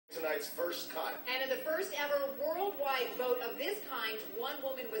tonight's first cut. And in the first ever worldwide vote of this kind, one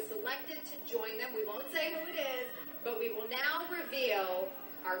woman was selected to join them. We won't say who it is, but we will now reveal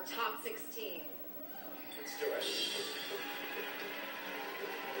our top 16. Let's do it.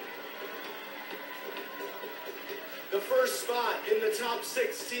 The first spot in the top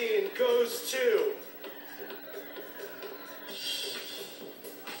 16 goes to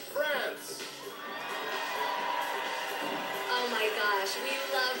France. Oh my gosh, we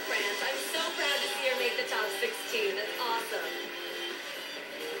love France. I'm so proud to see her make the top 16. That's awesome.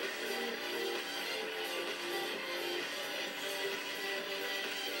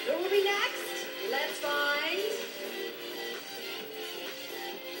 Who will be next? Let's find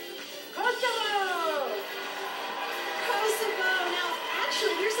Kosovo! Kosovo! Now,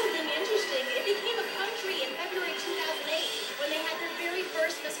 actually, here's something interesting. It became a country in February 2008 when they had their very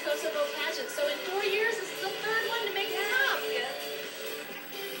first Miss Kosovo pageant. So in 4 years, this is the third one to make the top.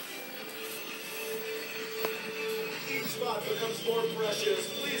 Each spot becomes more precious.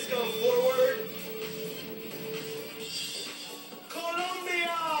 Please come forward.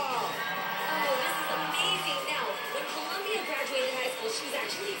 Colombia! Oh, this is amazing. Now, when Columbia graduated high school, she was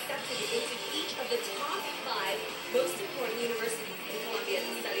actually accepted into each of the top 5 most important universities in Columbia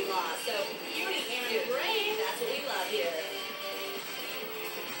to study law. So, beauty and brain, that's what we love here.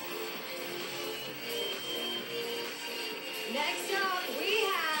 Next up, we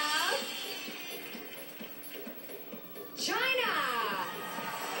have China!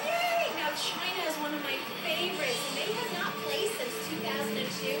 Yay! Now, China is one of my favorites, and they have not placed since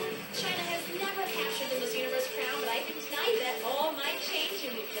 2002. China has never captured the Miss Universe crown, but I can tell you that all might change,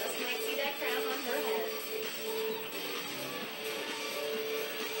 and we just might see that crown on her head.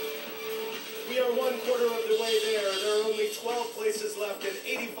 We are 1/4 of the way there. There are only 12 places left and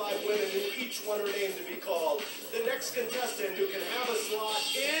 85 women who each want her name to be called. The next contestant who can have a slot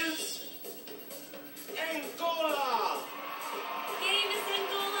is Angola. Yay, Miss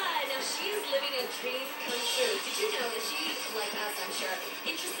Angola! Now, she is living a dream come true. Did you know that she, like us, I'm sure,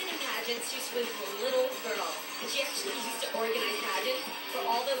 interested in pageants? She was a little girl, and she actually used to organize pageants for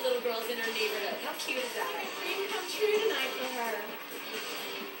all the little girls in her neighborhood. How cute is that? Dream come true tonight for her.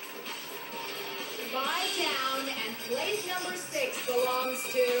 By town, and place number 6 belongs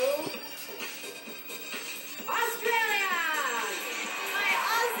to Australia! Hi,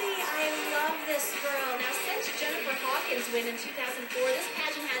 Aussie! I love this girl. Now, since Jennifer Hawkins win in 2004, this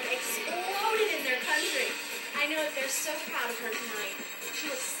pageant has exploded in their country. I know that they're so proud of her tonight. She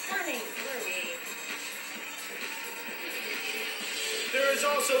looks stunning. Where are we? There is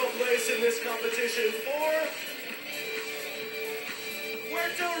also a place in this competition for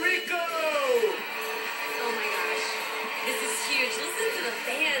Puerto Rico. Oh my gosh. This is huge. Listen to the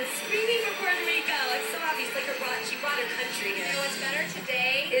fans screaming for Puerto Rico. It's so obvious, like she brought her country here. You know what's better?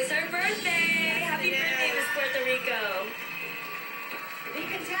 Today It's her birthday. Happy birthday, Miss Puerto Rico. the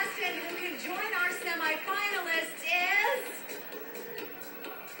contestant who can join our semifinalists is...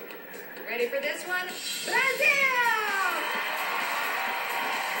 Ready for this one? Brazil!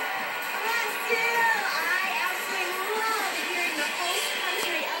 Brazil! I absolutely love hearing the host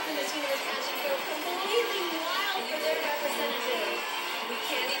country of the Miss Universe pageant go completely wild for their representative. We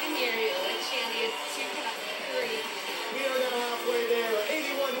can't even hear you. Like Shandy, it's too crazy. We are now halfway there.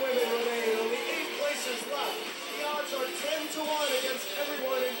 81 women remain. Only 8 places left. The odds are 10 to 1 against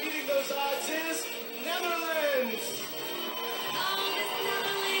everyone, and beating those odds is Netherlands. Oh, Miss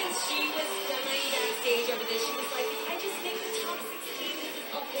Netherlands! She was dying backstage over this. She was like, if I just make the top 16, this is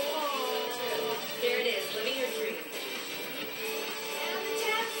a whole true. There it is, living her dream. And the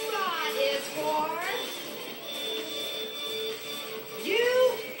 10th spot is for USA!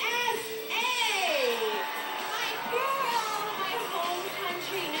 My girl, my home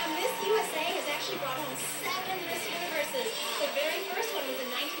country. Now, Miss USA has actually brought home 7 Miss Universes. The very first one was in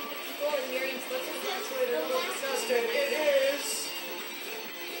 1954 with Miriam Slipperson. The last Contestant, it is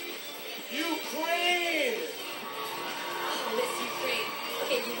Ukraine. Oh, Miss Ukraine.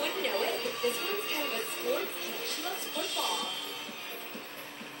 Okay, you wouldn't know it, but this one's kind of a sports kid. She loves football.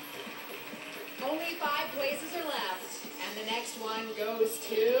 Only 5 places are left. And the next one goes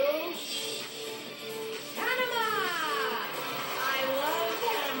to Panama! I love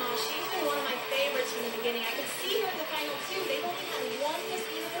Panama. She's been one of my favorites from the beginning. I could see her in the final 2. They've only had one Miss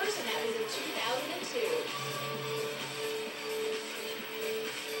Universe, and that was in 2002.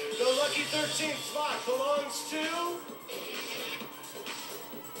 The lucky 13th spot belongs to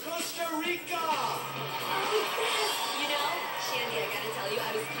Costa Rica.